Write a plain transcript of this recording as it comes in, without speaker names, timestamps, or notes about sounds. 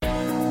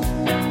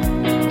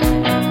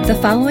The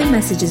following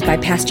message is by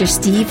Pastor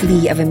Steve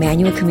Lee of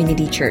Emmanuel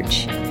Community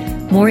Church.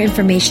 More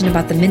information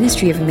about the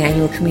ministry of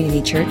Emmanuel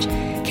Community Church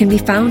can be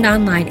found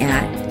online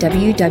at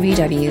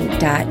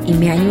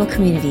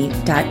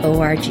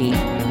www.emmanuelcommunity.org.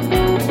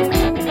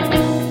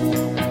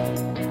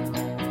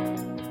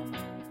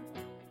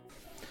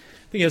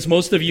 I think as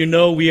most of you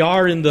know, we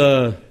are in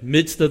the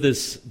midst of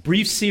this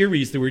brief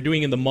series that we're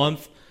doing in the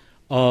month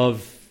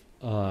of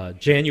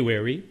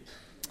January.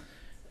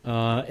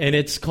 And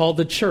it's called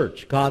The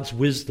Church, God's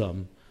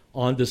Wisdom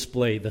on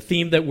Display. The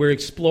theme that we're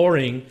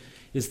exploring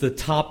is the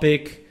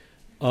topic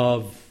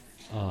of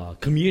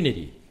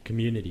community.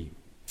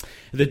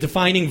 The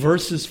defining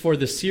verses for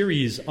the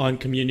series on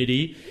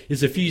community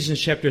is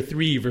Ephesians chapter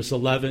 3, verse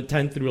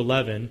 10 through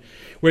 11,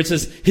 where it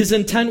says, His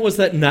intent was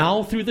that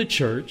now through the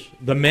church,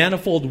 the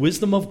manifold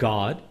wisdom of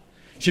God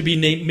should be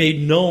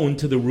made known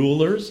to the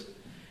rulers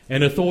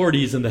and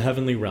authorities in the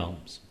heavenly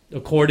realms,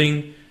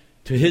 according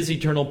to His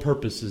eternal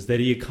purposes that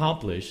He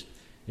accomplished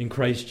in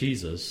Christ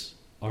Jesus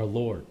our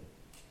Lord.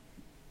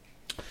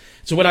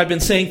 So what I've been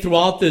saying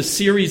throughout this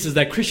series is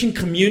that Christian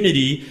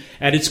community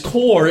at its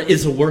core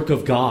is a work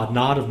of God,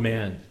 not of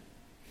man.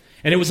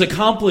 And it was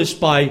accomplished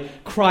by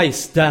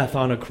Christ's death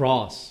on a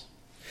cross.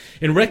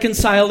 In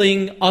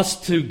reconciling us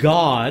to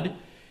God,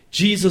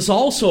 Jesus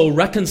also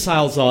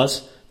reconciles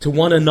us to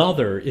one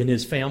another in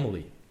His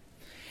family.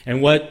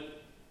 And what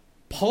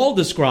Paul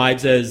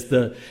describes as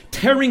the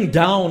tearing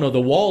down of the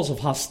walls of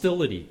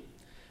hostility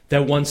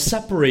that once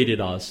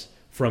separated us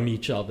from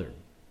each other.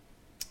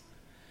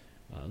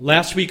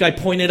 Last week I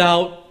pointed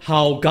out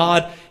how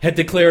God had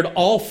declared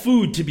all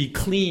food to be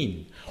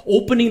clean,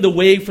 opening the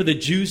way for the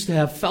Jews to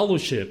have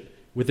fellowship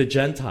with the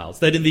Gentiles.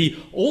 That in the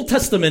Old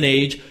Testament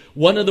age,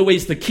 one of the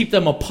ways to keep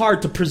them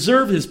apart, to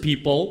preserve His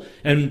people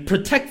and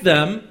protect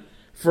them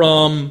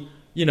from,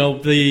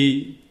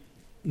 the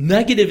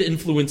negative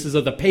influences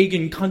of the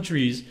pagan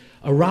countries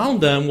around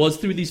them was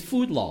through these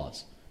food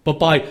laws. But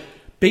by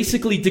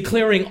basically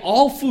declaring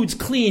all foods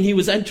clean, He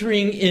was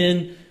entering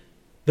in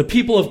the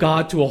people of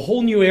God to a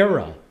whole new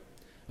era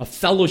of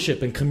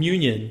fellowship and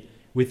communion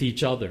with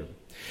each other.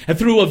 And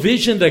through a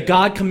vision that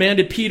God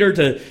commanded Peter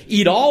to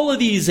eat all of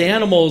these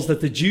animals that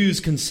the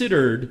Jews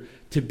considered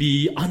to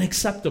be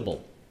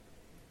unacceptable.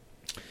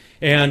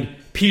 And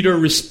Peter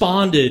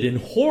responded in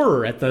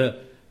horror at the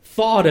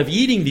thought of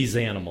eating these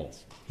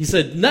animals. He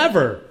said,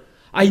 "Never!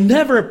 I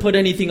never put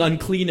anything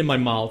unclean in my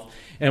mouth."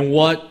 And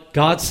what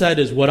God said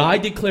is, what I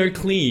declare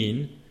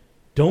clean,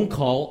 don't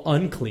call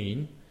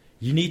unclean.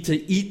 You need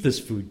to eat this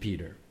food,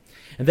 Peter.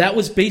 And that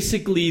was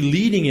basically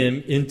leading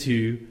him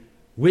into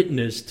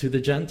witness to the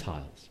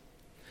Gentiles.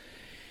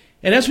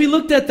 And as we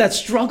looked at that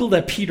struggle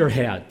that Peter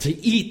had to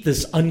eat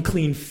this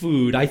unclean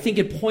food, I think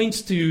it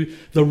points to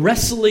the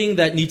wrestling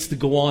that needs to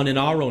go on in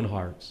our own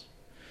hearts,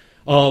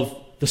 of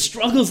the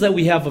struggles that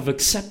we have of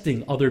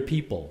accepting other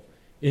people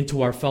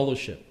into our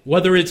fellowship,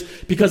 whether it's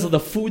because of the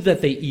food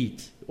that they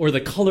eat, or the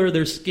color of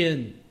their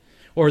skin,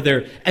 or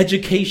their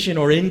education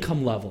or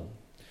income level,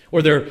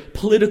 or their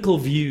political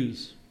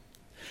views.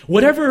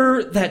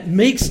 Whatever that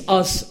makes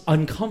us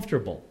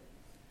uncomfortable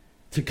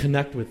to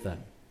connect with them.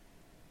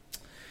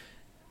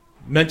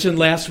 Mentioned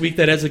last week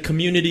that as a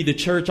community, the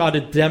church ought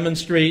to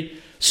demonstrate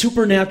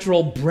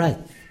supernatural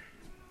breadth.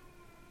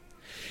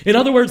 In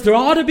other words, there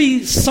ought to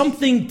be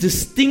something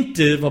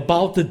distinctive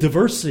about the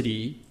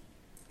diversity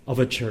of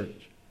a church.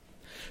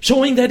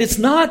 Showing that it's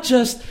not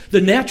just the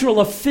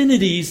natural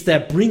affinities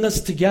that bring us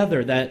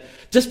together, that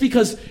just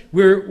because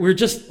we're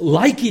just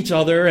like each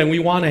other and we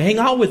want to hang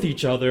out with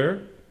each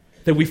other,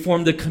 that we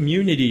formed a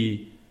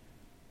community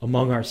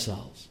among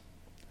ourselves.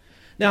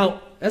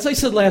 Now, as I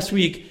said last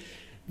week,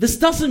 this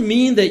doesn't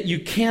mean that you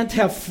can't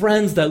have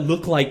friends that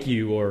look like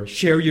you or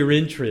share your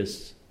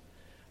interests,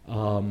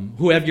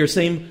 who have your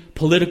same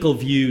political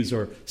views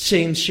or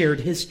same shared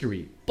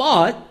history.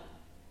 But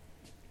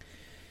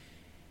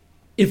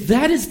if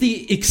that is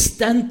the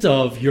extent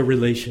of your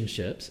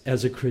relationships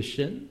as a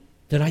Christian,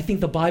 then I think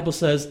the Bible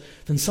says,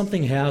 then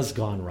something has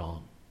gone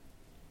wrong.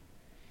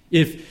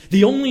 If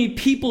the only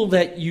people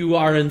that you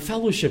are in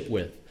fellowship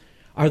with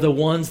are the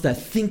ones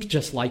that think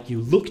just like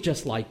you, look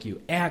just like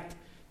you, act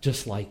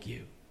just like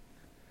you,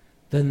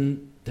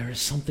 then there is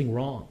something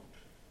wrong.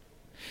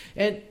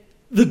 And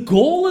the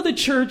goal of the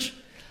church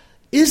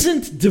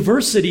isn't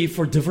diversity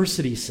for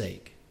diversity's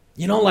sake.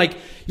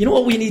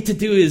 What we need to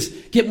do is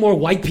get more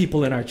white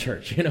people in our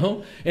church,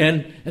 and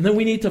then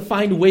we need to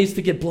find ways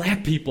to get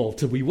black people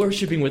to be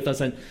worshiping with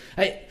us. And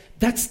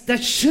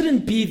that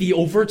shouldn't be the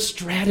overt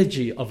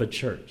strategy of a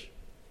church.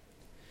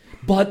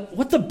 But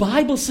what the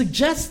Bible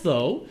suggests,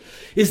 though,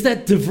 is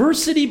that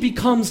diversity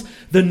becomes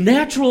the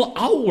natural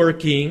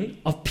outworking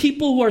of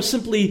people who are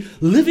simply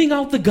living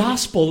out the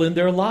gospel in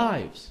their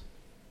lives.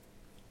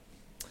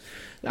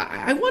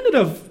 I wanted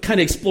to kind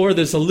of explore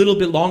this a little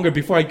bit longer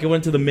before I go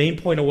into the main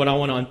point of what I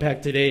want to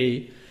unpack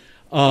today.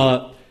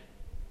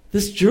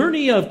 This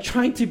journey of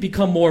trying to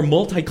become more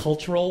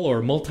multicultural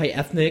or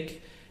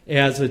multi-ethnic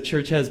as a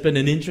church has been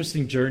an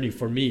interesting journey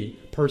for me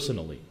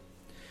personally.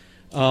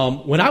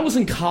 When I was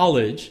in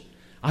college,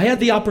 I had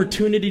the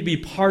opportunity to be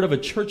part of a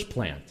church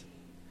plant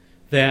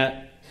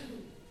that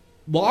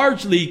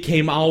largely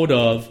came out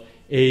of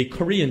a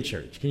Korean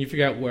church. Can you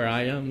figure out where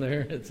I am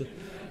there? It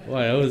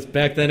was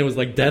back then. It was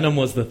like denim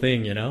was the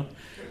thing,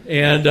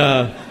 and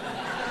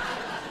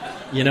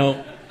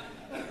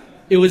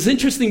it was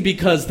interesting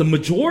because the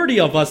majority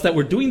of us that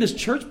were doing this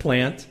church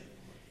plant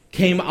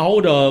came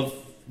out of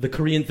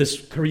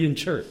this Korean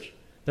church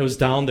that was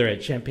down there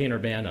at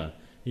Champaign-Urbana,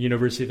 the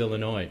University of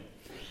Illinois.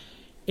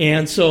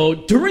 And so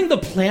during the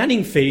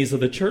planning phase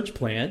of the church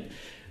plant,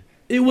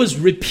 it was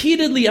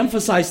repeatedly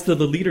emphasized to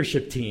the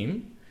leadership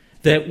team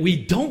that we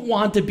don't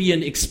want to be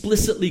an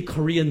explicitly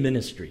Korean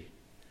ministry,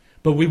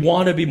 but we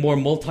want to be more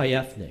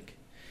multi-ethnic.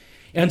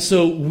 And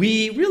so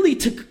we really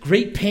took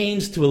great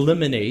pains to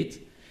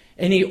eliminate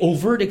any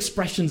overt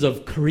expressions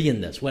of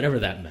Koreanness, whatever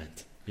that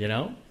meant,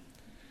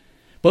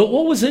 But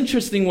what was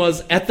interesting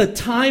was at the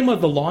time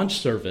of the launch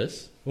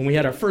service, when we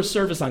had our first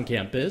service on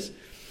campus,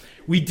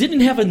 we didn't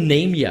have a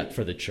name yet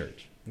for the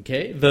church,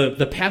 okay?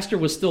 The pastor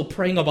was still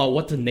praying about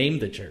what to name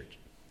the church.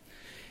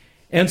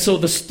 And so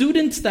the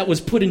student that was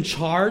put in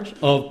charge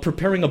of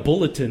preparing a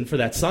bulletin for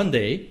that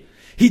Sunday,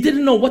 he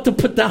didn't know what to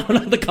put down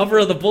on the cover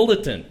of the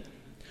bulletin.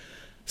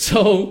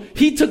 So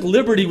he took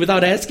liberty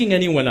without asking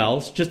anyone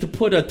else just to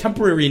put a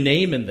temporary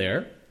name in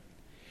there.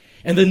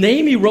 And the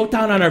name he wrote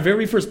down on our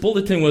very first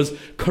bulletin was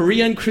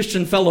Korean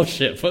Christian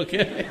Fellowship,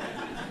 okay?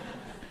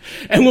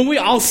 And when we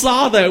all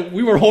saw that,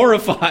 we were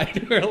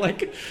horrified. We were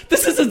like,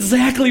 this is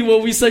exactly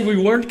what we said we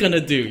weren't going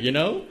to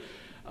do,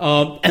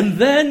 And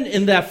then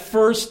in that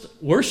first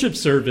worship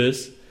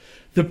service,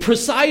 the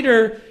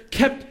presider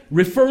kept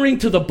referring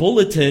to the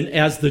bulletin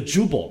as the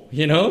jubal,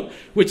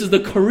 which is the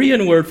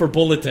Korean word for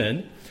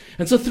bulletin.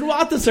 And so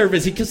throughout the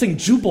service, he kept saying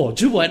jubal,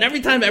 jubal. And every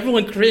time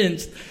everyone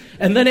cringed.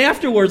 And then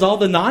afterwards, all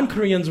the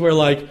non-Koreans were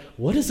like,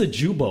 what is a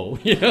jubo?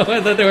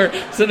 And then they were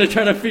sort of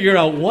trying to figure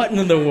out what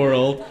in the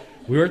world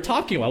we were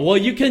talking about. Well,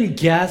 you can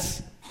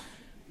guess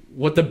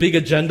what the big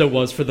agenda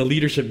was for the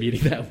leadership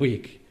meeting that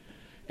week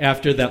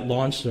after that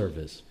launch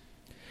service.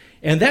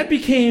 And that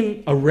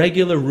became a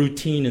regular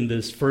routine in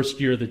this first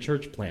year of the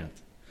church plant,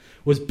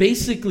 was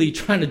basically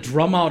trying to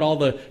drum out all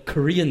the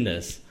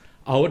Koreanness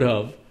out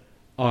of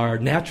our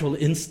natural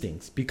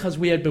instincts because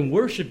we had been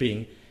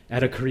worshiping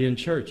at a Korean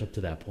church up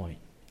to that point.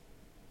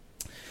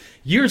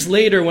 Years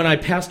later, when I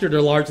pastored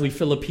a largely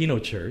Filipino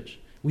church,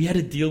 we had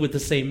to deal with the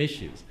same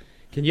issues.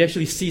 Can you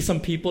actually see some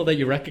people that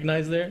you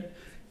recognize there?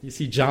 You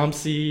see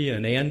Jomsi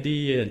and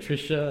Andy and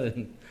Trisha,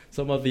 and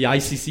some of the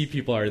ICC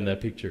people are in that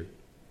picture.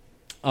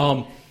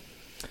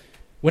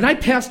 When I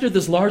pastored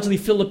this largely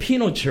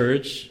Filipino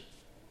church,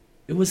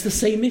 it was the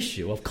same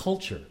issue of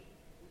culture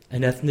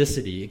and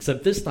ethnicity,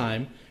 except this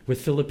time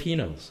with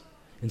Filipinos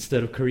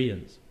instead of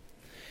Koreans.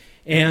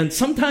 And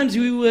sometimes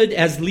we would,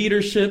 as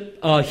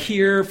leadership,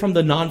 hear from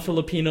the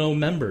non-Filipino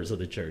members of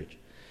the church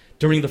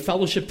during the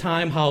fellowship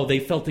time how they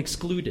felt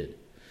excluded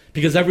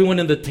because everyone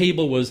in the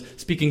table was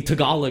speaking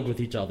Tagalog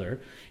with each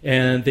other,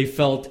 and they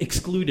felt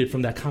excluded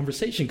from that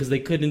conversation because they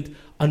couldn't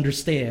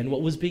understand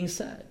what was being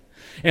said.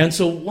 And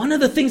so one of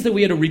the things that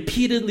we had to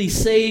repeatedly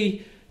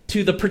say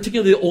to the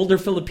particularly older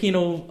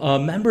Filipino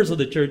members of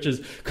the church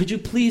is, could you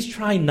please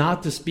try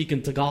not to speak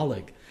in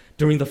Tagalog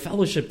during the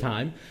fellowship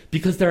time,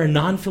 because there are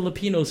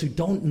non-Filipinos who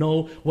don't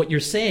know what you're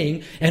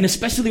saying, and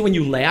especially when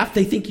you laugh,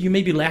 they think you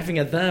may be laughing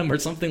at them or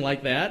something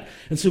like that.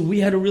 And so we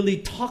had to really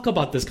talk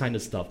about this kind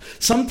of stuff.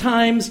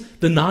 Sometimes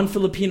the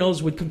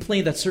non-Filipinos would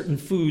complain that certain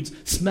foods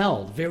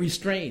smelled very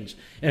strange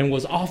and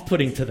was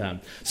off-putting to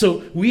them.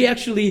 So we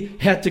actually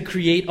had to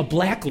create a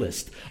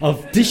blacklist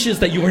of dishes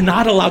that you were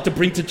not allowed to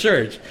bring to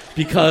church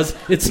because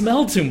it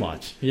smelled too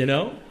much,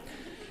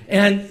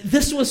 And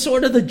this was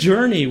sort of the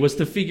journey, was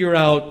to figure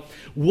out,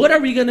 what are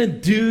we going to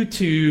do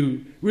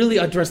to really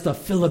address the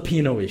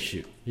Filipino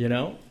issue,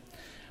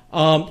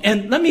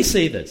 And let me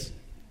say this.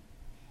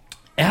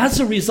 As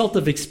a result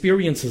of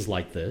experiences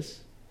like this,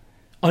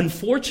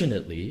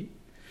 unfortunately,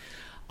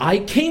 I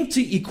came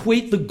to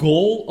equate the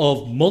goal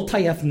of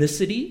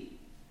multi-ethnicity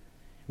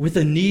with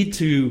a need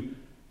to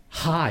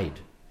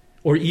hide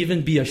or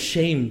even be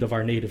ashamed of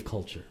our native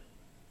culture,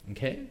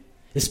 okay?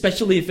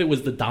 Especially if it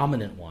was the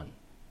dominant one,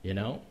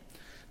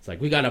 It's like,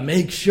 we got to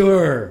make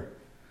sure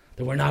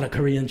that we're not a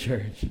Korean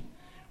church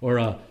or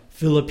a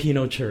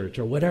Filipino church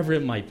or whatever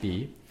it might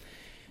be.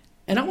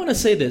 And I want to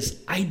say this,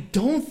 I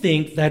don't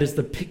think that is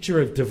the picture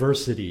of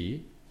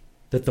diversity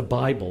that the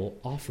Bible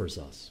offers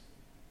us.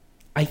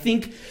 I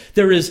think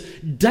there is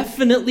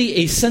definitely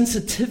a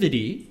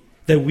sensitivity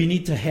that we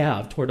need to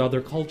have toward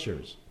other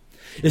cultures,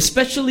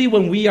 especially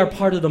when we are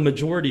part of the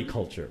majority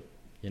culture,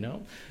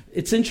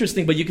 It's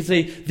interesting, but you could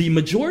say the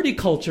majority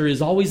culture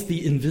is always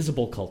the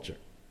invisible culture.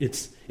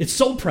 It's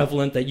so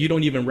prevalent that you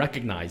don't even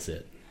recognize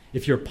it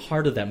if you're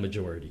part of that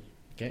majority,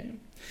 okay?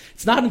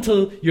 It's not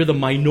until you're the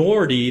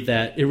minority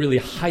that it really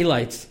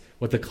highlights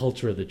what the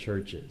culture of the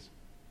church is.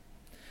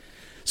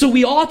 So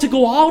we ought to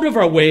go out of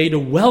our way to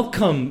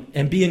welcome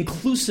and be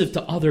inclusive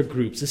to other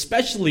groups,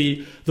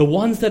 especially the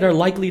ones that are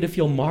likely to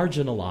feel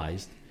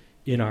marginalized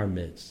in our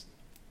midst.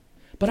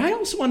 But I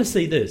also want to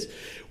say this.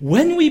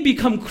 When we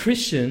become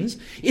Christians,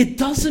 it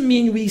doesn't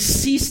mean we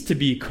cease to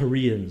be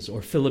Koreans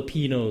or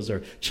Filipinos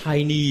or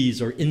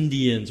Chinese or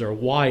Indians or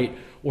white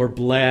or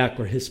black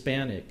or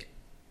Hispanic.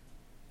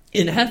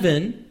 In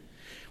heaven,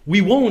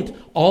 we won't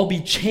all be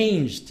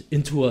changed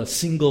into a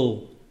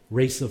single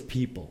race of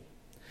people.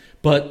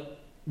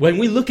 But when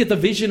we look at the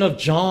vision of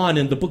John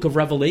in the book of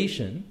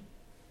Revelation,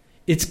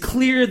 it's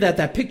clear that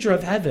that picture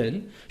of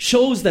heaven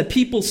shows that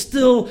people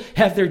still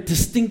have their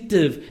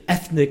distinctive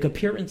ethnic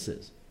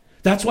appearances.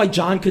 That's why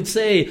John could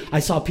say, I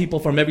saw people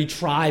from every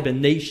tribe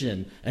and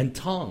nation and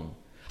tongue.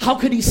 How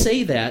could he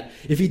say that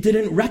if he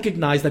didn't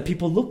recognize that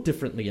people look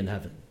differently in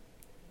heaven?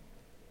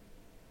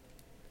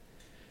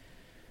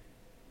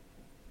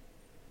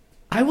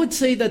 I would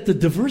say that the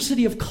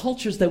diversity of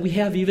cultures that we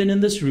have even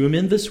in this room,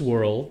 in this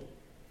world,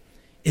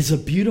 is a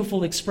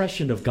beautiful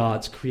expression of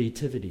God's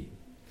creativity.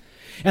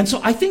 And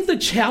so I think the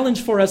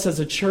challenge for us as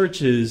a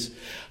church is,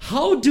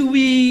 how do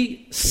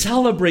we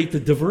celebrate the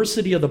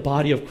diversity of the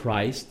body of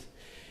Christ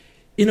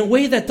in a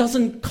way that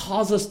doesn't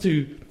cause us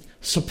to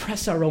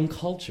suppress our own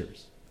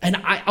cultures? And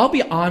I'll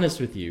be honest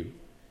with you,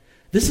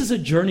 this is a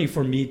journey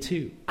for me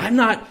too. I'm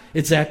not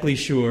exactly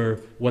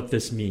sure what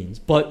this means,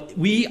 but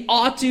we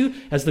ought to,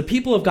 as the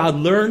people of God,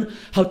 learn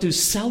how to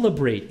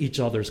celebrate each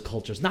other's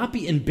cultures, not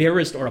be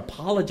embarrassed or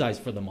apologize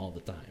for them all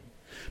the time,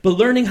 but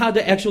learning how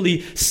to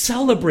actually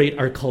celebrate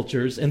our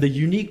cultures and the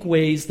unique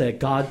ways that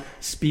God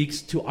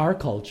speaks to our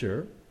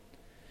culture,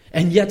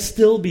 and yet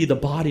still be the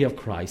body of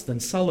Christ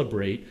and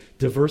celebrate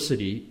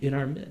diversity in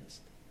our midst.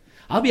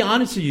 I'll be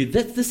honest with you,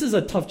 this is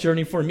a tough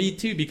journey for me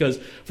too, because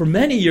for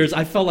many years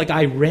I felt like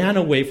I ran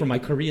away from my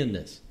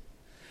Koreanness.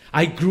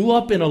 I grew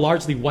up in a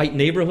largely white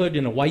neighborhood,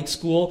 in a white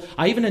school.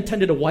 I even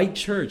attended a white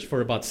church for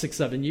about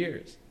 6-7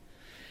 years.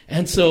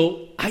 And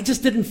so I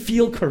just didn't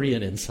feel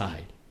Korean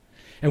inside.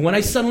 And when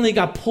I suddenly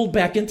got pulled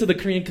back into the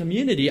Korean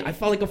community, I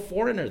felt like a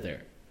foreigner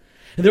there.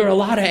 And there were a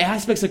lot of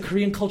aspects of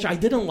Korean culture I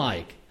didn't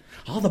like.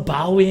 All the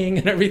bowing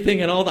and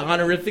everything and all the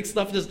honorific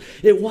stuff,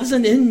 it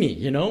wasn't in me,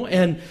 you know?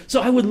 And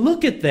so I would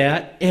look at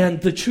that, and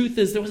the truth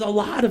is there was a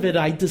lot of it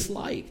I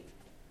disliked.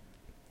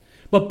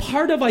 But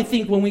part of, I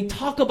think, when we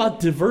talk about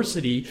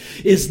diversity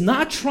is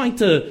not trying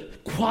to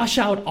quash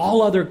out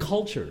all other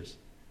cultures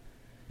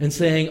and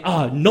saying,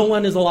 no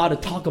one is allowed to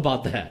talk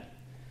about that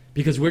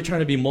because we're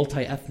trying to be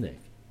multi-ethnic.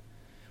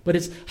 But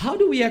it's, how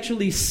do we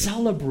actually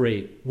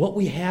celebrate what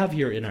we have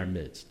here in our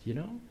midst, you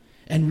know?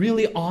 And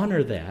really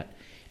honor that,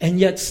 and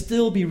yet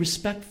still be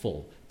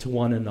respectful to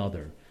one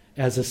another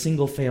as a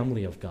single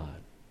family of God.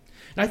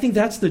 And I think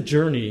that's the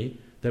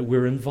journey that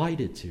we're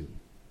invited to.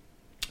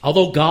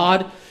 Although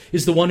God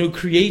is the one who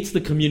creates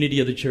the community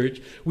of the church,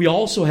 we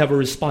also have a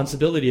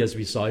responsibility, as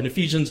we saw. In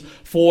Ephesians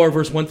 4,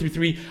 verse 1 through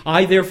 3,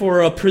 I,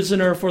 therefore, a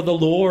prisoner for the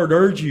Lord,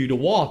 urge you to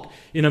walk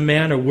in a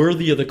manner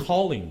worthy of the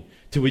calling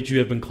to which you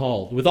have been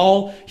called, with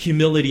all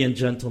humility and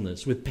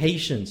gentleness, with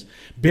patience,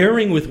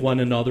 bearing with one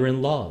another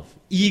in love,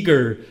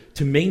 eager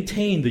to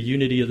maintain the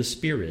unity of the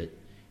Spirit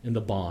in the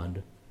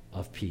bond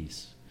of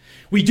peace.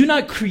 We do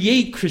not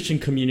create Christian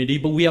community,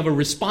 but we have a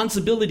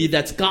responsibility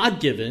that's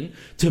God-given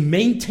to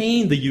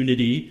maintain the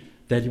unity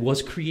that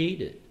was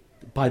created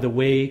by the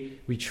way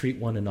we treat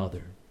one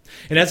another.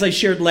 And as I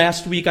shared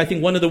last week, I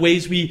think one of the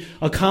ways we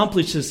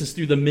accomplish this is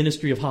through the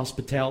ministry of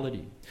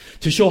hospitality.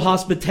 To show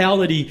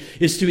hospitality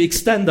is to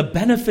extend the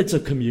benefits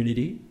of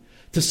community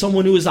to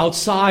someone who is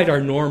outside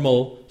our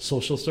normal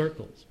social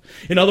circles.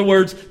 In other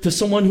words, to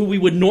someone who we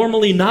would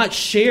normally not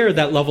share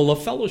that level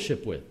of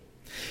fellowship with.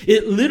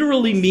 It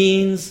literally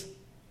means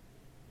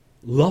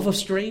love of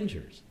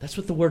strangers. That's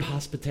what the word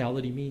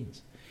hospitality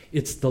means.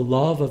 It's the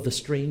love of the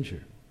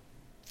stranger.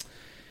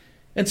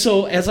 And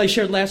so, as I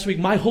shared last week,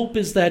 my hope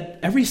is that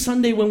every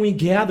Sunday when we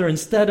gather,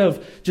 instead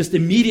of just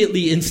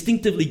immediately,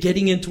 instinctively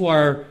getting into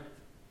our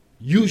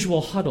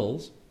usual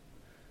huddles,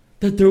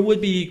 that there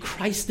would be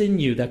Christ in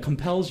you that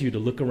compels you to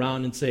look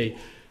around and say,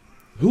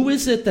 who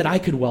is it that I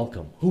could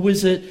welcome? Who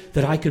is it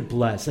that I could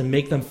bless and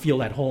make them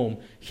feel at home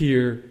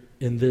here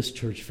in this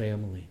church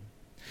family?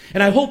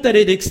 And I hope that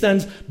it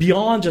extends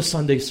beyond just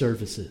Sunday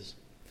services.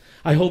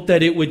 I hope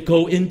that it would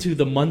go into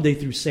the Monday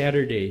through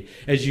Saturday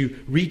as you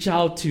reach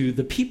out to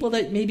the people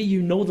that maybe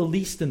you know the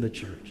least in the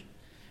church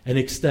and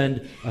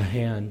extend a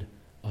hand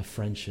of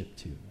friendship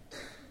to.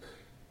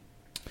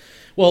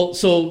 Well,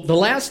 so the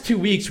last 2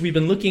 weeks we've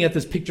been looking at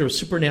this picture of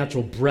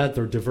supernatural breadth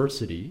or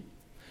diversity.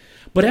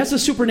 But as a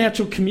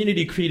supernatural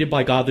community created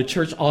by God, the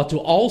church ought to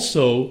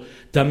also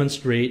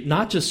demonstrate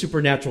not just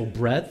supernatural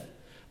breadth,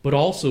 but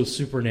also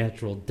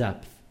supernatural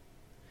depth.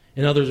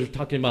 In other words, we're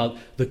talking about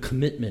the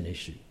commitment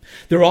issue.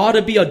 There ought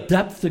to be a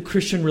depth to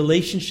Christian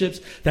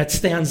relationships that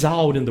stands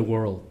out in the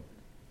world.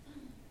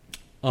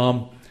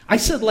 I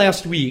said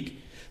last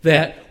week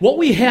that what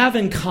we have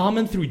in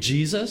common through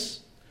Jesus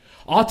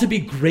ought to be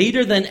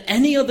greater than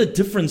any of the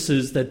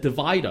differences that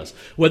divide us,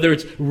 whether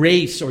it's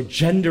race or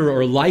gender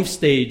or life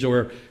stage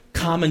or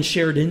common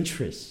shared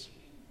interests.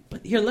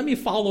 But here, let me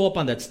follow up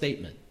on that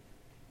statement.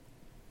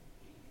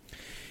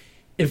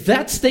 if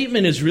that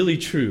statement is really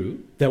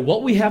true, that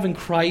what we have in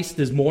Christ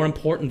is more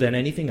important than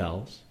anything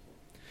else,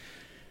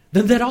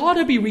 then that ought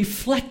to be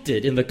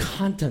reflected in the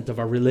content of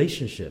our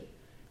relationship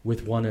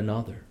with one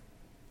another.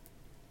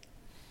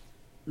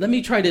 Let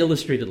me try to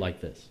illustrate it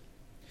like this.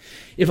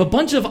 If a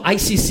bunch of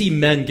ICC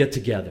men get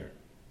together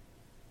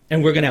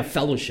and we're going to have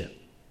fellowship,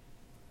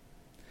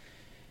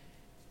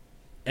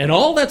 and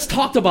all that's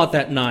talked about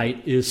that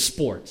night is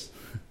sports.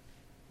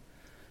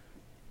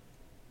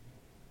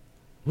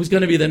 Who's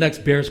going to be the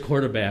next Bears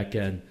quarterback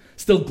and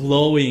still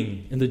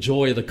glowing in the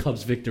joy of the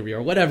Cubs' victory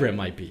or whatever it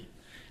might be,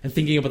 and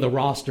thinking about the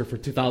roster for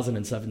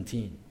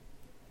 2017.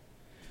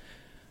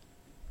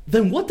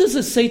 Then what does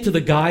it say to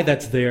the guy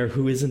that's there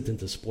who isn't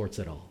into sports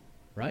at all,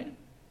 right?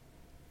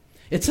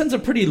 It sends a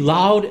pretty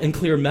loud and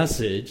clear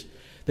message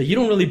that you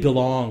don't really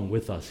belong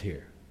with us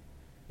here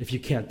if you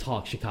can't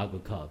talk Chicago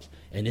Cubs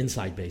and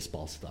inside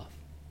baseball stuff.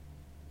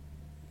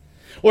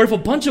 Or if a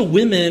bunch of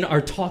women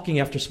are talking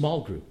after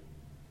small group,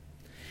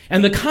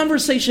 and the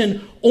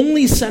conversation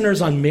only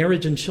centers on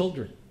marriage and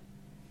children,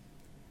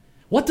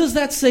 what does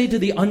that say to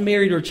the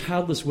unmarried or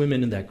childless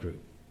women in that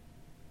group?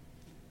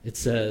 It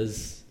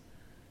says,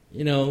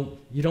 you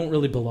don't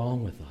really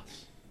belong with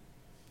us.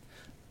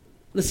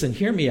 Listen,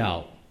 hear me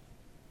out.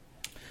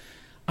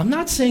 I'm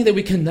not saying that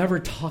we can never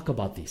talk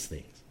about these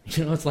things.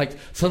 It's like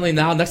suddenly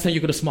now, next time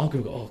you go to small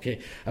group, oh, okay,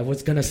 I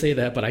was going to say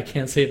that, but I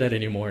can't say that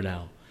anymore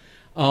now.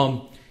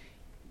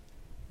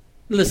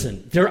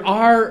 Listen, there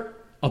are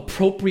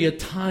appropriate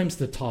times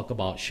to talk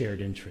about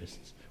shared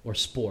interests or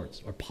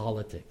sports or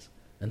politics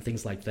and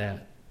things like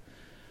that.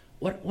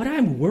 What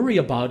I'm worried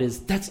about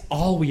is that's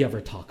all we ever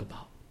talk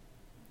about.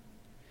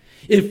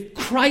 If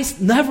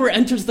Christ never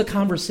enters the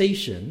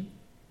conversation,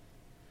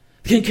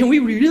 can we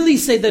really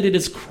say that it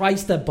is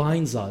Christ that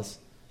binds us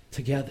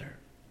together?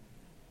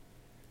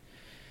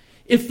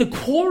 If the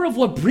core of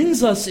what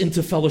brings us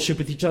into fellowship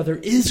with each other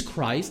is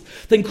Christ,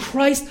 then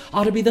Christ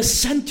ought to be the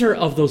center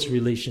of those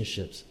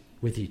relationships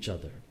with each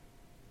other.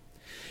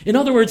 In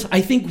other words,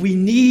 I think we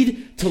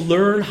need to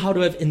learn how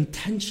to have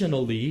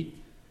intentionally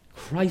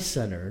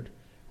Christ-centered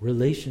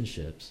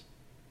relationships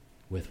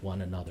with one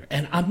another.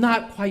 And I'm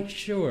not quite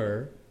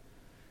sure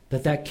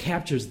that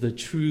captures the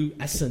true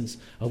essence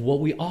of what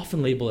we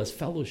often label as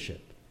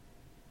fellowship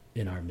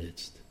in our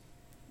midst.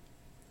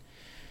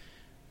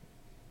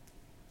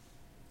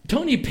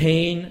 Tony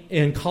Payne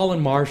and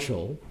Colin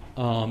Marshall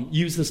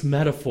use this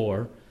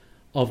metaphor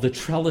of the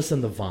trellis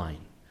and the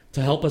vine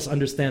to help us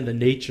understand the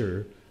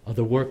nature of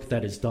the work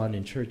that is done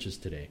in churches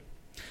today.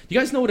 Do you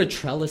guys know what a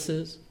trellis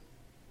is?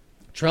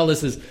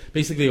 Trellis is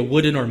basically a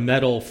wooden or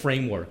metal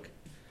framework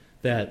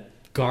that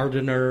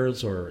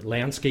gardeners or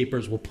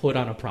landscapers will put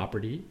on a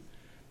property,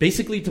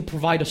 basically to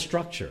provide a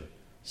structure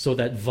so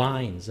that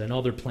vines and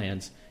other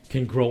plants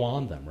can grow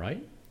on them,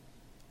 right?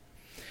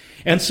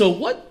 And so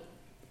what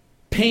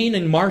Payne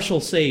and Marshall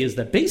say is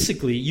that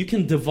basically you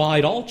can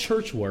divide all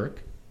church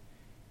work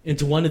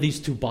into one of these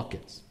two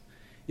buckets.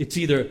 It's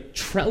either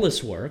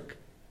trellis work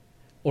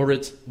or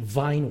it's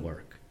vine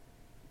work.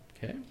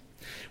 Okay?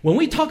 When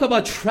we talk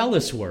about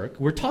trellis work,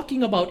 we're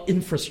talking about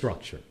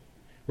infrastructure.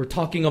 We're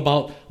talking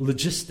about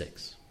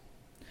logistics.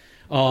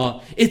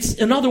 It's,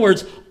 in other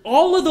words,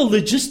 all of the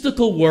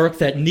logistical work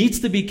that needs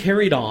to be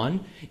carried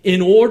on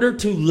in order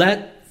to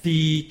let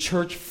the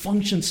church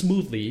function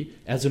smoothly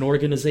as an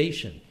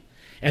organization.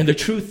 And the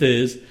truth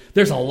is,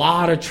 there's a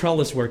lot of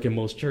trellis work in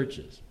most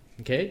churches.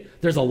 Okay?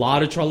 There's a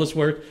lot of trellis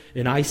work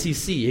in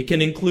ICC. It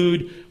can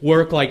include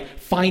work like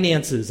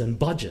finances and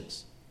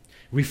budgets,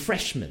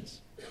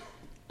 refreshments,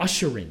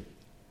 ushering,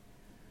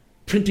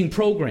 printing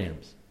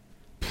programs,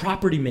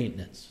 property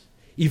maintenance,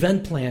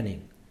 event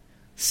planning,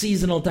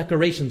 seasonal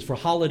decorations for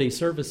holiday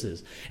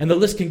services. And the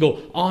list can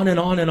go on and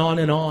on and on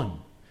and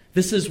on.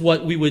 This is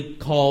what we would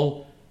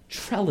call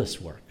trellis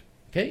work.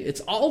 Okay?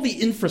 It's all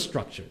the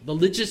infrastructure, the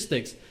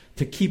logistics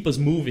to keep us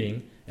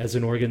moving as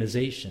an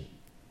organization.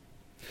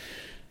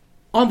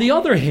 On the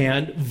other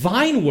hand,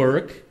 vine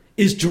work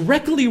is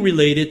directly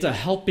related to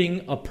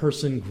helping a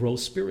person grow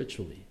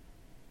spiritually.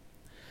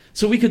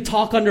 So we could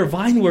talk under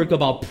vine work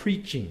about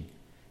preaching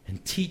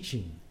and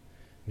teaching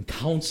and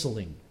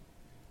counseling,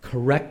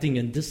 correcting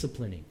and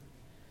disciplining,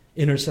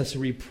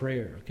 intercessory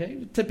prayer.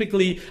 Okay?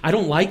 Typically, I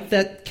don't like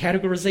that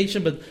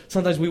categorization, but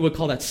sometimes we would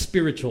call that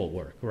spiritual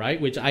work, right?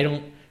 Which I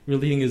don't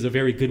really think is a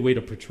very good way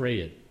to portray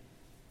it.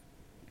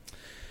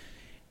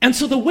 And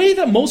so the way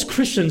that most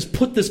Christians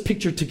put this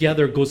picture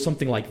together goes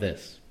something like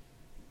this.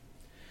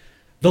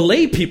 The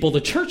lay people, the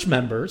church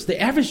members,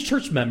 the average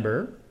church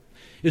member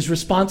is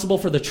responsible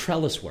for the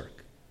trellis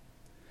work.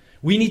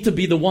 We need to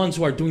be the ones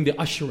who are doing the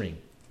ushering,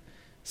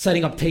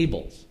 setting up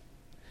tables.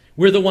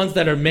 We're the ones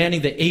that are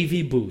manning the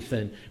AV booth,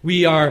 and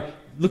we are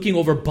looking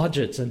over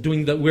budgets and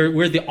doing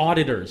we're the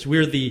auditors,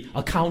 we're the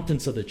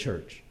accountants of the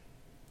church.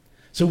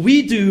 So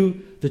we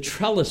do the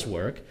trellis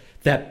work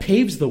that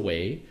paves the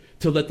way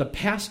to let the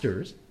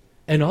pastors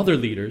and other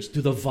leaders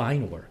do the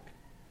vine work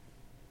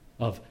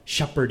of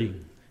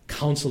shepherding,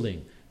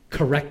 counseling,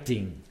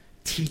 correcting,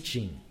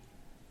 teaching,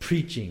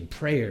 preaching,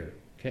 prayer.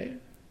 Okay?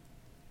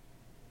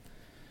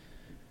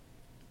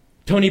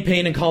 Tony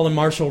Payne and Colin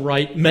Marshall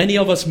write, many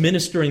of us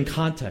minister in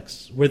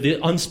contexts where the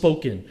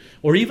unspoken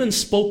or even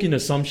spoken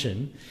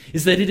assumption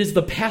is that it is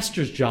the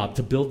pastor's job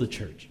to build the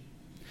church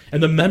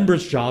and the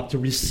member's job to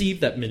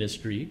receive that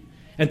ministry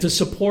and to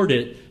support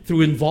it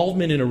through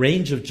involvement in a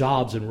range of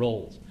jobs and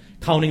roles,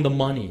 counting the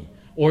money,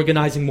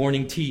 organizing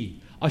morning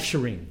tea,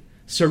 ushering,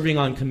 serving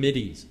on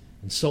committees,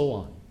 and so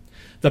on.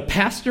 The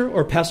pastor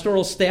or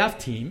pastoral staff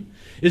team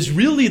is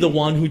really the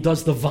one who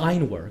does the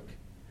vine work,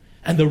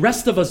 and the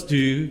rest of us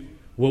do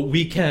what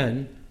we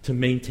can to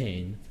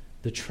maintain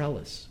the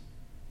trellis.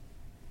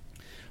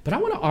 But I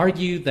want to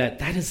argue that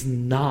that is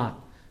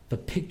not the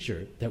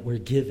picture that we're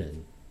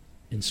given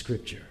in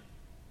Scripture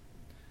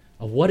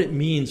of what it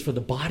means for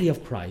the body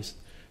of Christ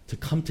to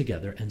come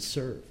together and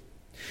serve.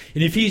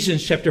 In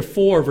Ephesians chapter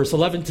 4, verse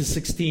 11 to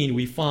 16,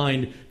 we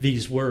find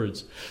these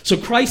words. So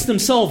Christ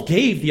himself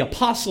gave the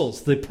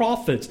apostles, the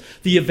prophets,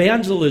 the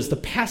evangelists, the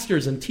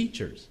pastors, and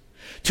teachers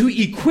to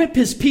equip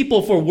his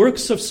people for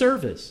works of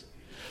service,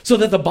 so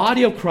that the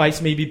body of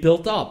Christ may be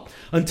built up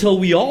until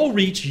we all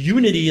reach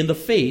unity in the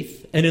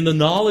faith and in the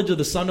knowledge of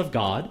the Son of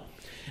God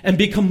and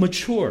become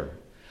mature,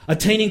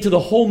 attaining to the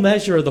whole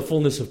measure of the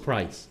fullness of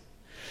Christ.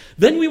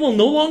 Then we will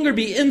no longer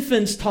be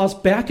infants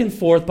tossed back and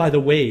forth by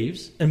the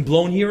waves and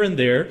blown here and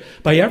there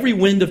by every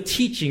wind of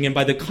teaching and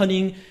by the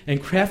cunning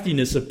and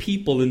craftiness of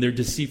people in their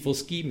deceitful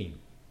scheming.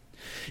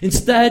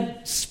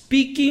 Instead,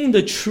 speaking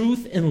the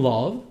truth in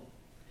love,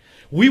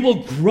 we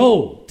will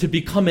grow to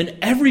become in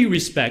every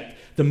respect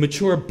the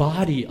mature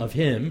body of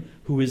him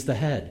who is the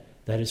head,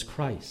 that is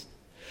Christ.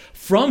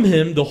 From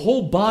him, the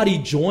whole body,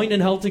 joined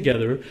and held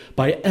together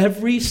by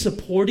every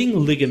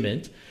supporting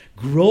ligament,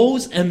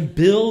 grows and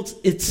builds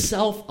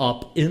itself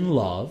up in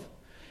love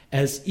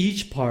as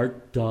each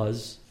part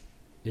does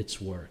its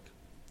work.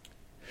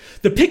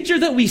 The picture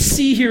that we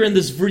see here in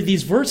these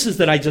verses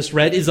that I just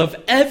read is of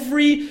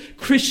every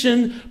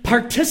Christian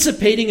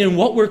participating in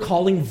what we're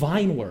calling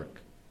vine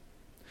work,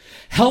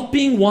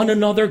 helping one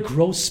another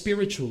grow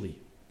spiritually,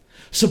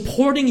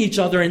 supporting each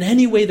other in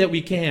any way that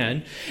we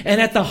can. And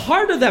at the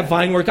heart of that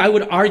vine work, I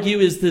would argue,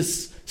 is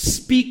this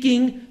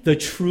speaking the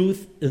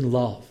truth in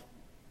love.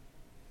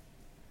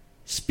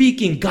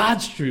 Speaking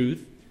God's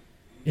truth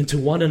into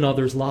one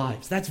another's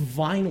lives. That's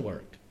vine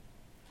work.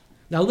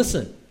 Now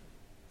listen,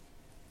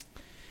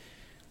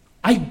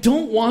 I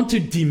don't want to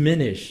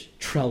diminish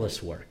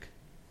trellis work.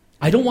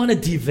 I don't want to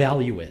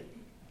devalue it.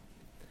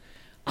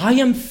 I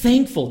am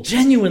thankful,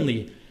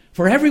 genuinely,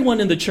 for everyone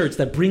in the church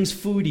that brings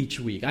food each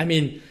week. I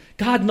mean,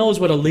 God knows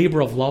what a labor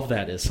of love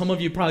that is. Some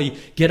of you probably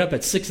get up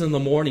at 6 in the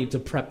morning to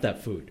prep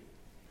that food.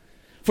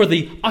 For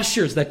the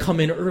ushers that come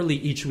in early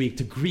each week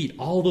to greet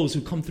all those who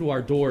come through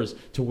our doors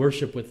to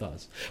worship with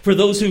us. For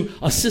those who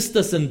assist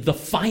us in the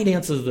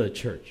finances of the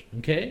church,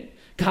 okay?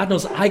 God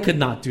knows I could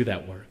not do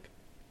that work.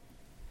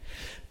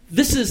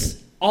 This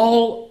is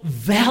all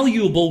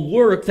valuable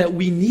work that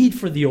we need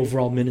for the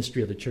overall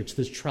ministry of the church,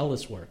 this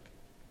trellis work.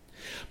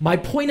 My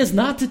point is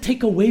not to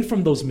take away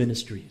from those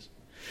ministries,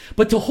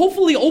 but to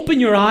hopefully open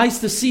your eyes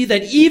to see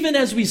that even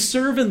as we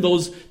serve in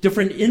those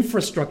different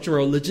infrastructure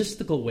or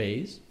logistical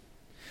ways,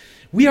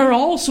 we are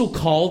also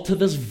called to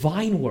this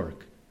vine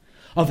work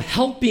of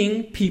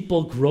helping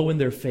people grow in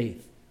their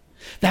faith.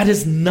 That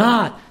is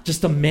not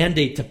just a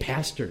mandate to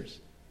pastors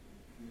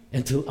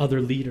and to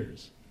other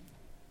leaders.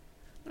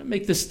 I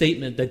make this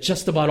statement that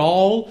just about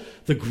all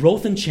the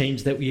growth and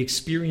change that we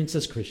experience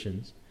as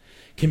Christians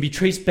can be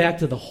traced back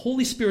to the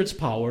Holy Spirit's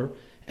power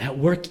at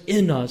work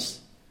in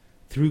us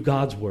through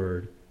God's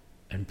word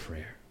and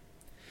prayer.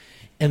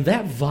 And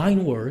that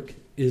vine work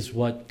is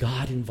what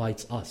God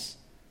invites us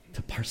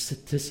to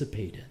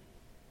participate in.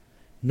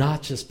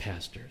 Not just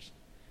pastors,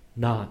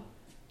 not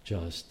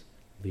just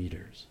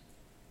leaders.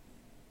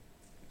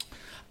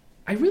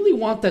 I really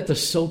want that to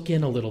soak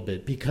in a little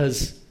bit,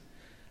 because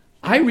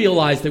I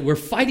realize that we're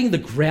fighting the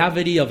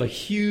gravity of a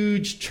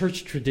huge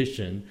church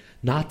tradition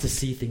not to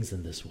see things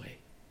in this way.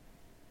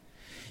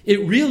 It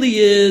really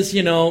is,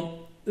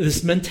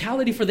 this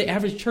mentality for the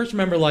average church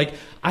member, like,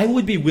 I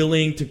would be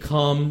willing to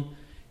come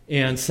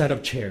and set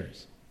up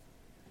chairs.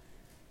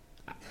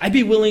 I'd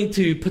be willing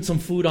to put some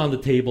food on the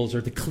tables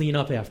or to clean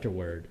up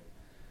afterward.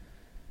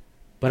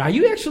 But are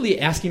you actually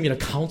asking me to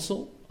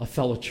counsel a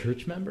fellow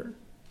church member?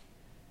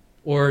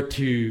 Or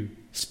to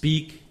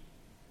speak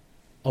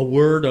a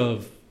word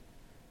of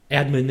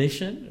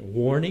admonition,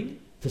 warning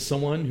to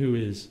someone who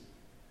is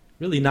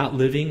really not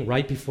living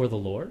right before the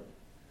Lord?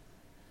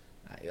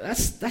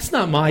 That's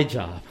not my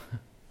job.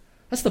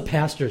 That's the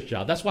pastor's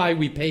job. That's why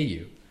we pay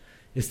you,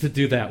 is to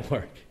do that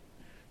work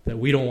that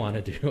we don't want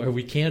to do, or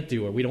we can't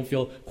do, or we don't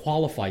feel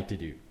qualified to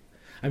do.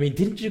 I mean,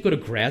 didn't you go to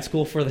grad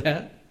school for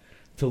that?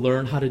 To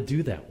learn how to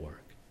do that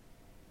work.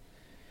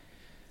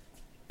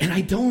 And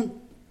I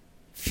don't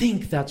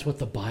think that's what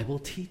the Bible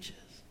teaches.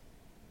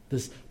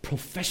 This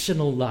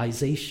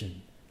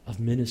professionalization of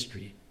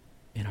ministry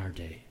in our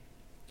day.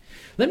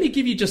 Let me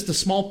give you just a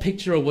small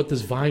picture of what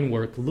this vine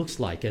work looks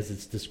like as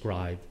it's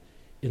described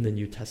in the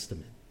New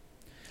Testament.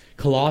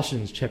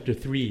 Colossians chapter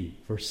 3,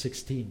 verse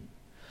 16.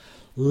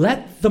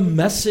 let the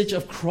message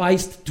of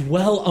Christ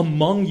dwell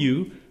among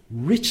you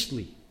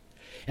richly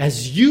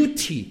as you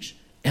teach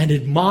and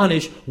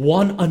admonish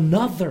one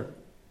another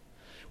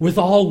with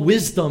all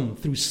wisdom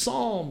through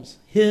psalms,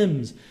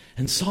 hymns,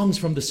 and songs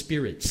from the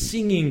Spirit,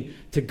 singing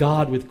to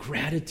God with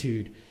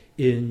gratitude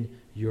in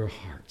your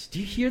hearts. Do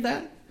you hear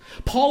that?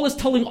 Paul is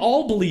telling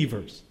all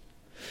believers,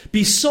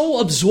 be so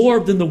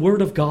absorbed in the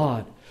Word of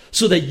God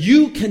so that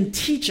you can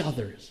teach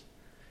others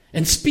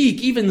and speak,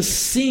 even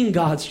sing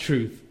God's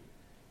truth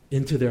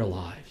into their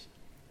lives.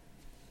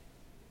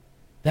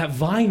 That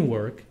vine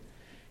work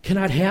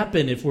cannot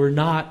happen if we're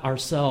not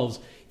ourselves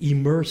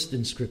immersed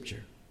in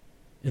Scripture,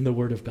 in the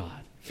Word of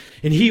God.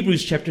 In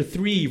Hebrews chapter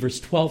 3, verse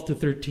 12 to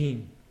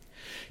 13,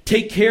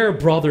 take care,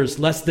 brothers,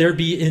 lest there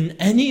be in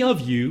any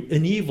of you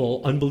an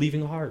evil,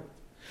 unbelieving heart,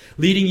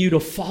 leading you to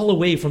fall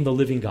away from the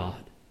living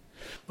God.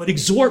 But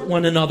exhort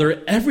one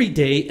another every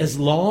day as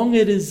long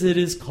as it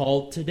is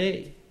called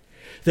today,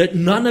 that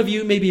none of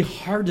you may be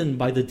hardened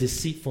by the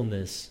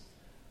deceitfulness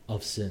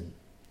of sin.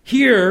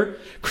 Here,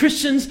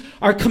 Christians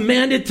are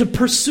commanded to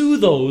pursue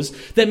those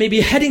that may be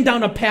heading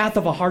down a path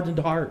of a hardened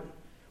heart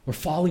or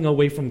falling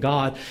away from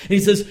God. And he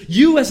says,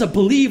 you as a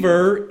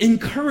believer,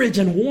 encourage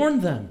and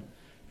warn them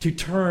to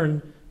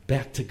turn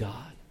back to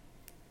God.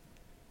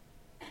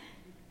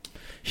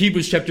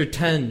 Hebrews chapter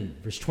 10,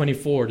 verse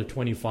 24 to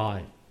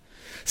 25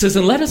 says,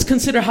 and let us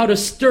consider how to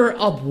stir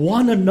up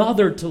one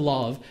another to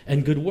love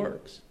and good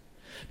works,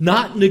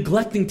 not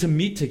neglecting to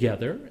meet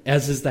together,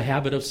 as is the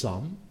habit of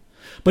some,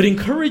 but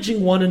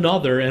encouraging one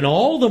another, and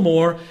all the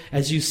more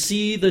as you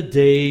see the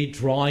day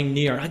drawing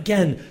near.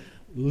 Again,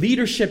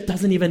 leadership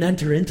doesn't even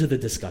enter into the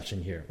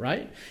discussion here,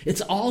 right?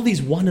 It's all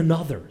these one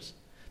another's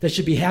that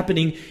should be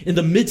happening in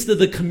the midst of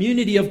the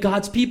community of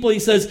God's people. He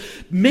says,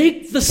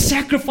 make the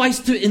sacrifice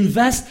to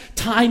invest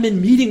time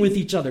in meeting with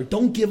each other.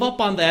 Don't give up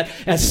on that,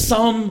 as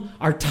some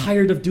are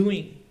tired of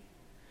doing.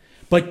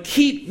 But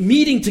keep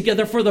meeting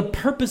together for the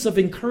purpose of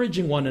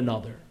encouraging one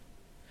another.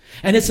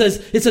 And it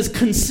says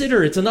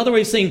consider. It's another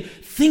way of saying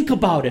think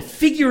about it,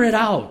 figure it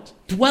out,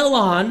 dwell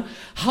on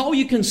how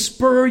you can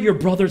spur your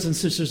brothers and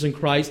sisters in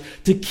Christ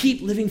to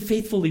keep living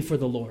faithfully for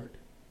the Lord.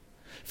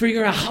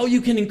 Figure out how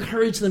you can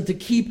encourage them to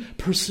keep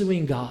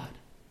pursuing God.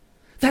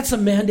 That's a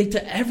mandate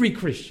to every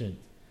Christian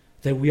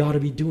that we ought to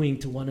be doing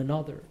to one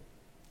another.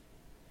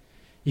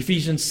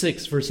 Ephesians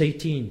 6, verse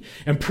 18,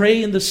 and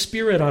pray in the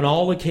Spirit on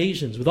all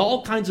occasions with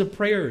all kinds of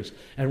prayers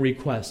and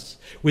requests.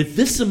 With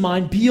this in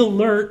mind, be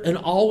alert and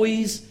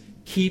always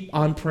keep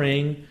on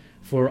praying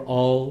for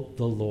all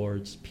the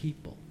Lord's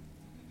people.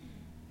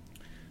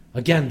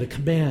 Again, the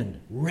command,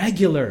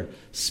 regular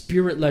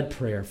Spirit-led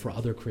prayer for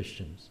other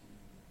Christians.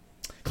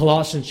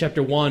 Colossians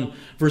chapter 1,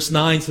 verse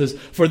 9 says,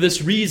 for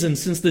this reason,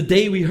 since the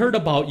day we heard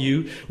about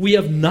you, we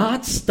have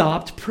not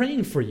stopped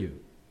praying for you.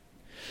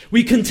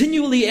 We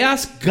continually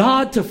ask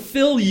God to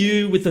fill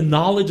you with the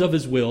knowledge of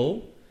His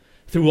will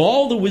through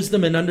all the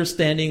wisdom and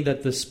understanding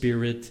that the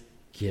Spirit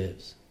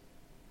gives.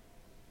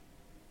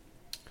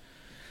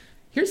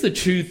 Here's the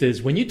truth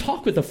is, when you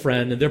talk with a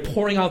friend and they're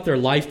pouring out their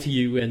life to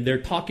you and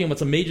they're talking about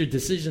some major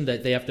decision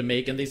that they have to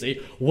make and they say,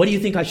 what do you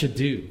think I should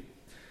do?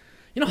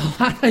 You know, a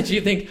lot of times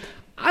you think,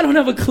 I don't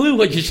have a clue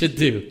what you should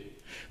do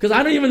because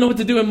I don't even know what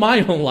to do in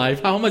my own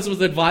life. How am I supposed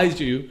to advise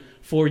you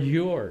for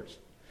yours?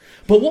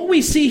 But what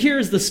we see here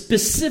is the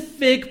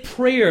specific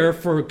prayer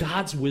for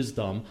God's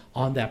wisdom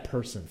on that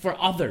person, for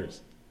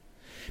others.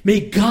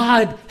 May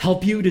God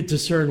help you to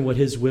discern what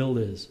His will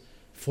is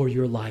for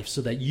your life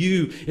so that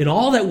you, in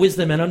all that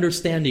wisdom and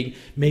understanding,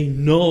 may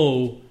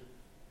know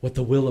what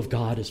the will of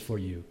God is for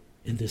you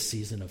in this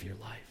season of your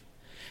life.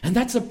 And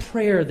that's a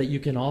prayer that you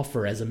can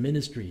offer as a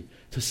ministry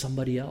to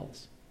somebody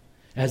else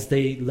as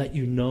they let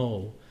you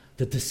know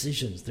the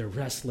decisions they're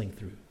wrestling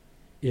through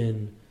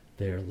in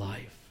their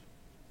life.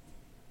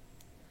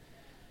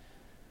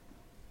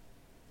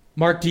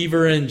 Mark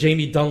Dever and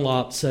Jamie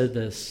Dunlop said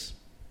this: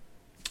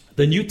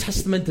 the New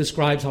Testament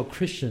describes how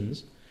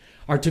Christians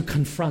are to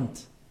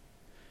confront,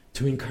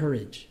 to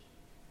encourage,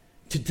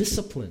 to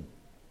discipline,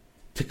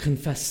 to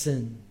confess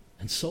sin,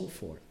 and so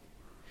forth.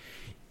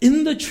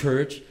 In the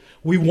church,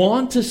 we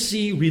want to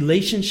see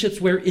relationships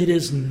where it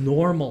is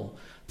normal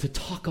to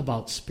talk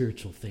about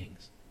spiritual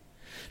things.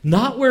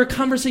 Not where a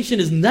conversation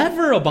is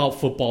never about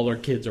football or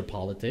kids or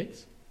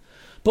politics,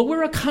 but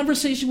where a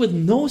conversation with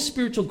no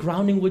spiritual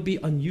grounding would be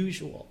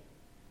unusual.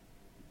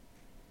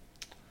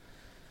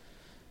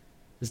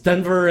 As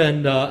Dever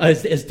and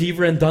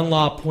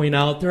Dunlop point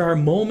out, there are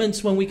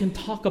moments when we can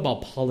talk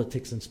about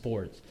politics and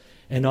sports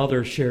and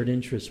other shared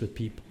interests with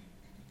people.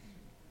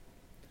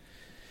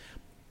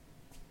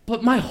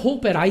 But my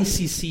hope at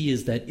ICC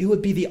is that it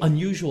would be the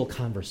unusual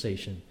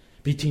conversation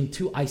between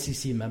two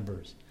ICC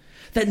members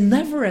that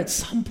never at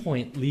some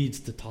point leads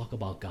to talk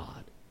about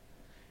God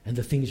and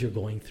the things you're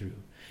going through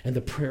and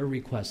the prayer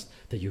requests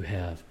that you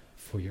have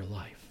for your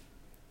life.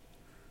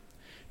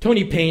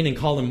 Tony Payne and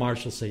Colin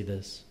Marshall say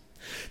this: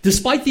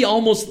 despite the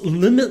almost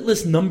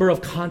limitless number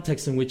of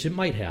contexts in which it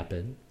might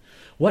happen,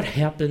 what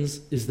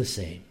happens is the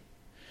same.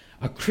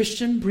 A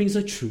Christian brings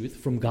a truth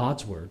from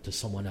God's word to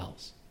someone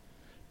else,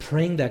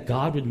 praying that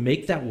God would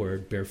make that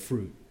word bear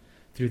fruit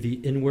through the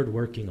inward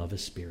working of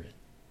his Spirit.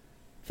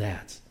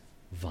 That's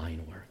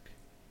vine work.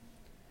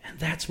 And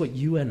that's what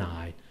you and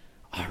I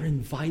are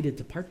invited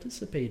to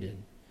participate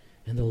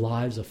in the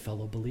lives of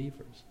fellow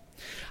believers.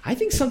 I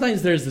think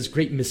sometimes there's this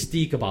great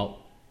mystique about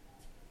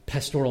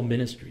pastoral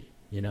ministry,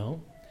 you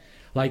know?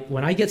 Like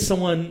when I get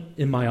someone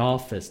in my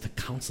office to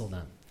counsel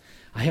them,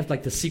 I have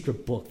like the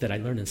secret book that I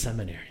learned in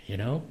seminary, you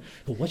know?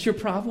 Well, what's your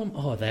problem?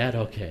 Oh, that,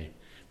 okay.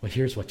 Well,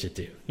 here's what you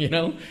do, you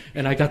know?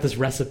 And I got this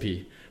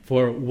recipe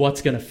for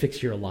what's going to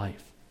fix your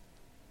life.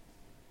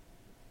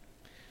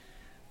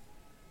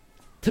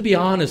 To be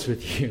honest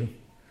with you,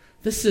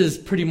 this is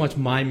pretty much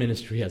my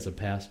ministry as a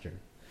pastor.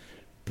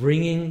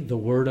 Bringing the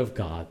word of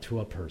God to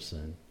a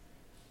person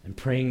and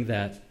praying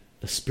that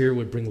the Spirit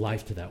would bring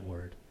life to that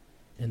word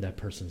in that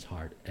person's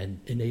heart and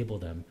enable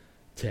them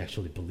to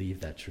actually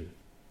believe that truth.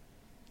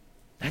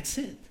 That's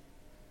it.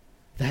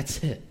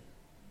 That's it.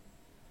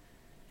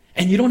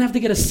 And you don't have to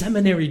get a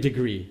seminary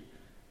degree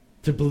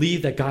to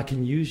believe that God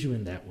can use you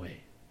in that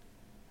way.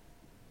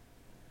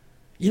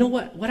 You know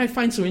what I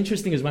find so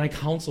interesting is when I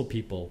counsel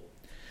people,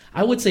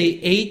 I would say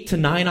 8 to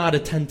 9 out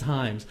of 10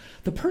 times,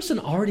 the person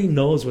already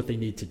knows what they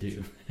need to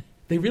do.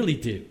 They really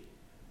do.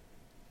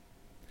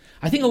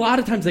 I think a lot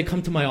of times they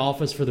come to my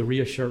office for the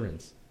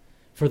reassurance,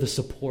 for the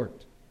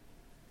support,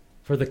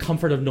 for the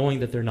comfort of knowing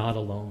that they're not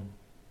alone.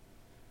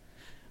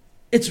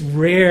 It's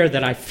rare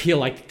that I feel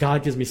like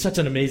God gives me such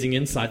an amazing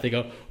insight. They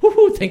go,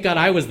 whoo, thank God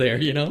I was there,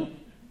 you know?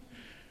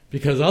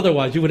 Because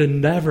otherwise you would have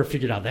never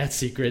figured out that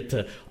secret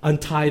to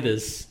untie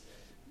this,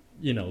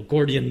 you know,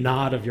 Gordian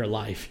knot of your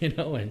life, you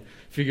know, and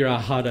figure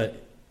out how to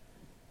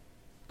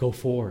go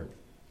forward.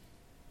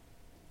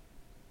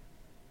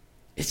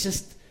 It's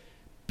just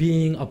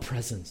being a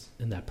presence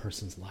in that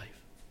person's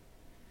life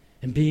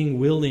and being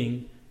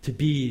willing to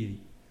be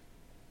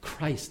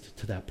Christ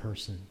to that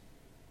person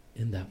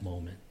in that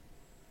moment.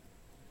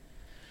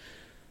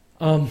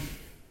 I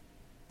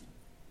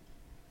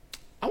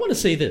want to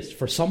say this.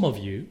 For some of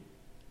you,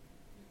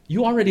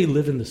 you already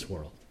live in this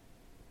world.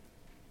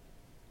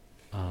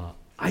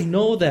 I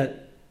know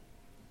that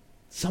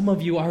some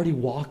of you are already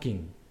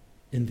walking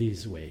in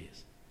these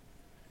ways.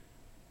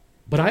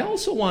 But I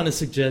also want to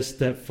suggest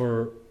that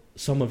for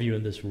some of you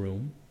in this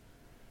room,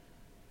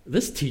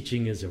 this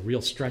teaching is a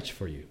real stretch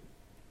for you.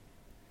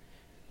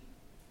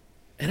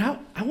 And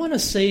I want to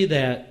say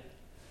that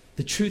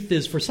the truth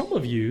is, for some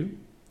of you,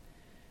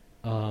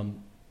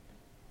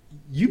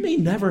 you may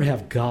never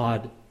have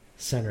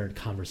God-centered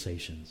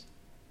conversations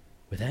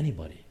with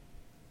anybody.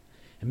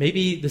 And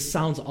maybe this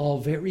sounds all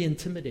very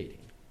intimidating.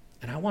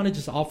 And I want to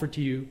just offer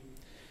to you,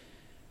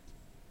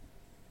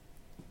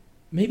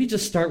 maybe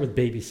just start with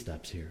baby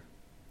steps here.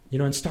 You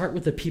know, and start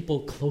with the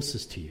people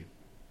closest to you.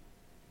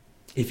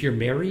 If you're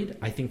married,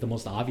 I think the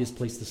most obvious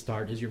place to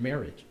start is your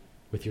marriage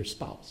with your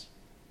spouse.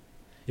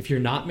 If you're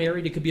not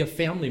married, it could be a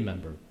family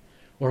member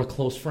or a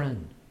close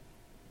friend.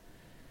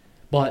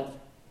 But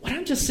what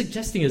I'm just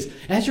suggesting is,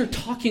 as you're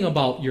talking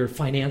about your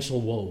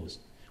financial woes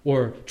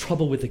or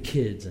trouble with the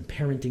kids and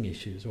parenting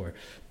issues or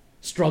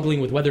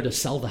struggling with whether to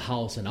sell the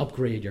house and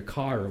upgrade your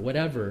car or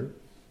whatever,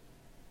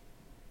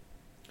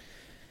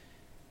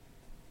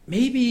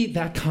 maybe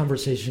that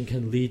conversation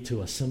can lead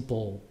to a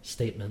simple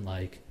statement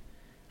like,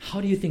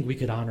 how do you think we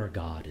could honor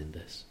God in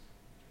this?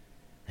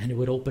 And it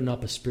would open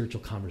up a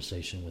spiritual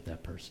conversation with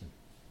that person.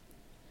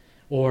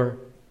 Or,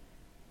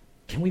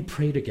 can we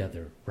pray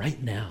together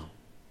right now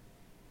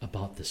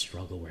about this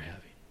struggle we're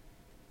having?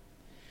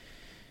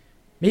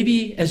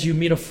 Maybe as you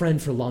meet a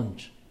friend for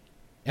lunch,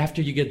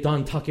 after you get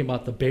done talking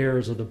about the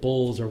Bears or the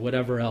Bulls or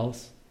whatever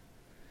else,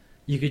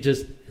 you could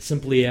just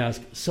simply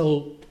ask,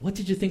 so what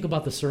did you think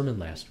about the sermon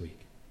last week?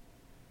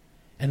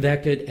 And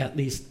that could at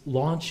least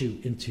launch you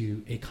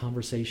into a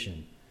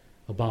conversation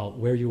about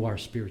where you are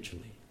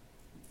spiritually.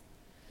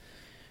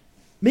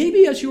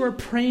 Maybe as you are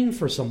praying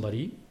for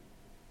somebody,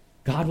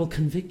 God will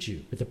convict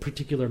you with a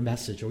particular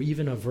message or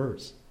even a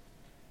verse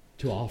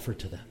to offer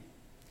to them.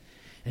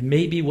 And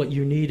maybe what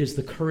you need is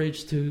the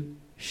courage to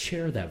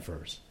share that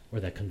verse or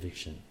that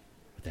conviction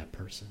with that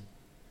person.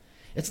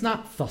 It's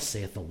not, thus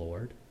saith the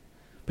Lord,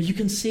 but you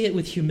can say it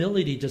with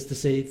humility just to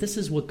say, this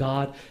is what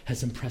God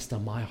has impressed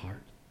on my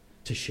heart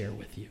to share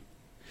with you.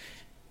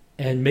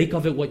 And make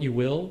of it what you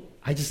will.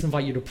 I just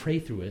invite you to pray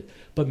through it.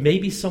 But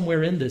maybe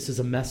somewhere in this is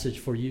a message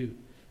for you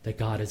that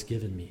God has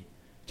given me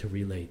to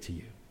relay to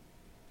you.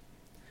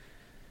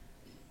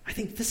 I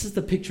think this is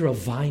the picture of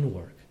vine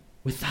work,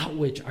 without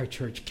which our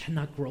church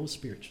cannot grow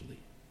spiritually.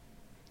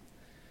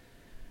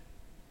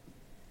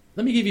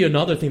 Let me give you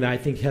another thing that I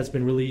think has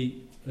been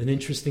really an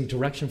interesting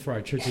direction for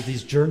our church, is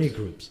these journey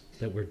groups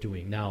that we're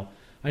doing. Now,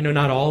 I know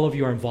not all of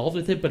you are involved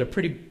with it, but a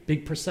pretty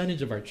big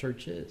percentage of our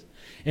church is.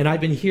 And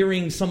I've been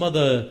hearing some of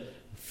the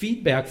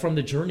feedback from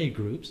the journey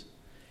groups,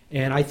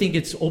 and I think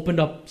it's opened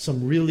up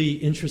some really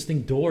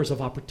interesting doors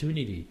of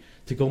opportunity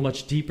to go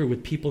much deeper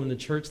with people in the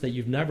church that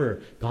you've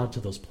never gone to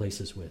those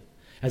places with,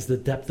 as the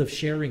depth of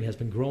sharing has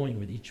been growing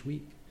with each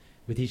week,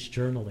 with each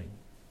journaling.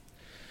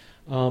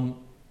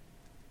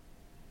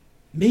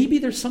 Maybe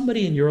there's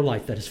somebody in your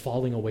life that is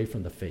falling away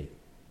from the faith,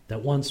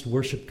 that once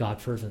worshiped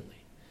God fervently.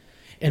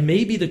 And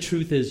maybe the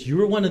truth is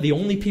you're one of the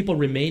only people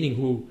remaining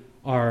who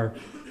are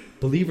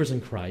believers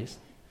in Christ,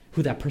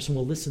 who that person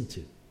will listen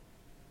to.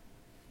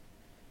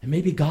 And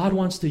maybe God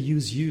wants to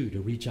use you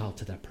to reach out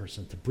to that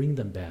person, to bring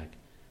them back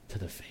to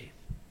the faith.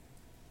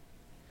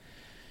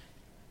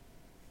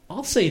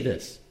 I'll say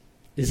this,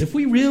 is if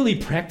we really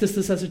practice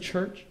this as a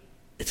church,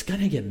 it's going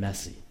to get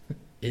messy.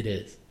 It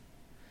is.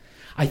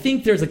 I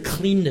think there's a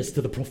cleanness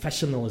to the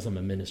professionalism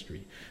of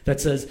ministry that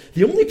says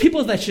the only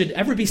people that should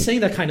ever be saying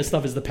that kind of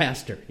stuff is the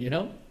pastor,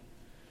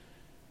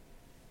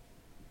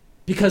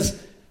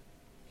 Because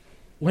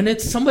when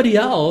it's somebody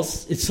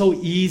else, it's so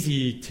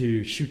easy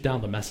to shoot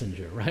down the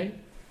messenger, right?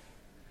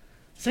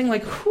 Saying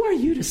like, who are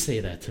you to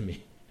say that to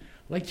me?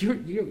 Like,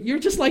 you're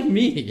just like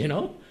me,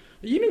 You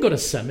didn't go to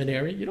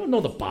seminary. You don't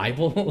know the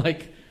Bible.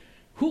 Like,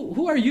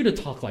 who are you to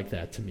talk like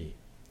that to me?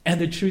 And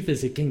the truth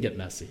is, it can get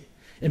messy.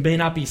 It may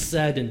not be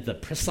said in the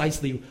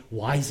precisely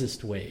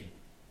wisest way.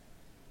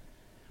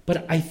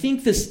 But I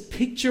think this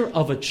picture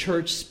of a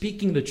church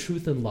speaking the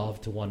truth in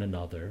love to one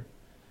another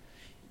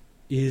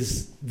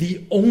is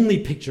the only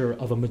picture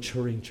of a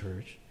maturing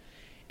church.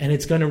 And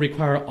it's going to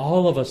require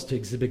all of us to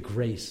exhibit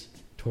grace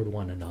toward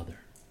one another.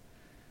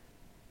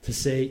 To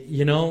say,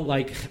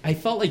 I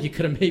felt like you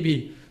could have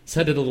maybe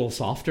said it a little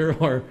softer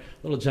or a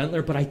little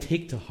gentler, but I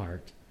take to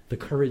heart the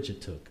courage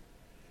it took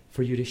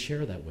for you to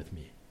share that with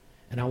me.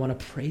 And I want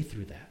to pray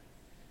through that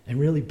and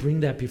really bring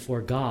that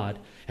before God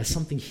as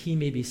something he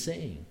may be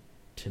saying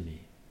to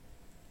me.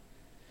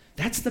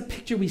 That's the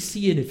picture we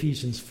see in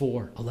Ephesians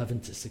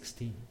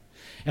 4:11-16.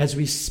 As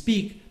we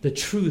speak the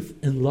truth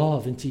in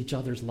love into each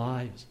other's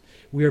lives,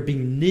 we are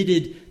being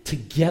knitted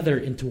together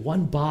into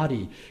one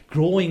body,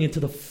 growing into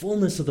the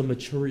fullness of the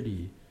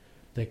maturity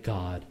that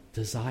God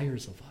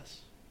desires of us.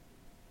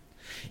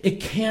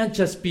 It can't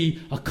just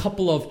be a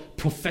couple of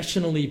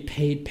professionally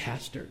paid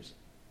pastors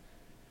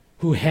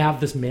who have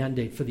this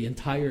mandate for the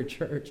entire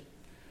church.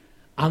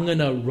 I'm going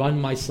to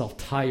run myself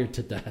tired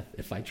to death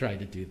if I try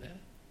to do that.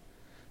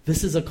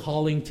 This is a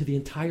calling to the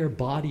entire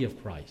body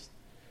of Christ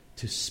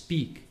to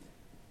speak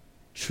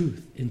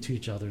truth into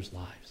each other's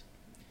lives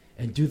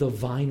and do the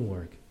vine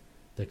work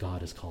that God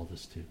has called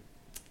us to.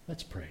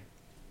 Let's pray.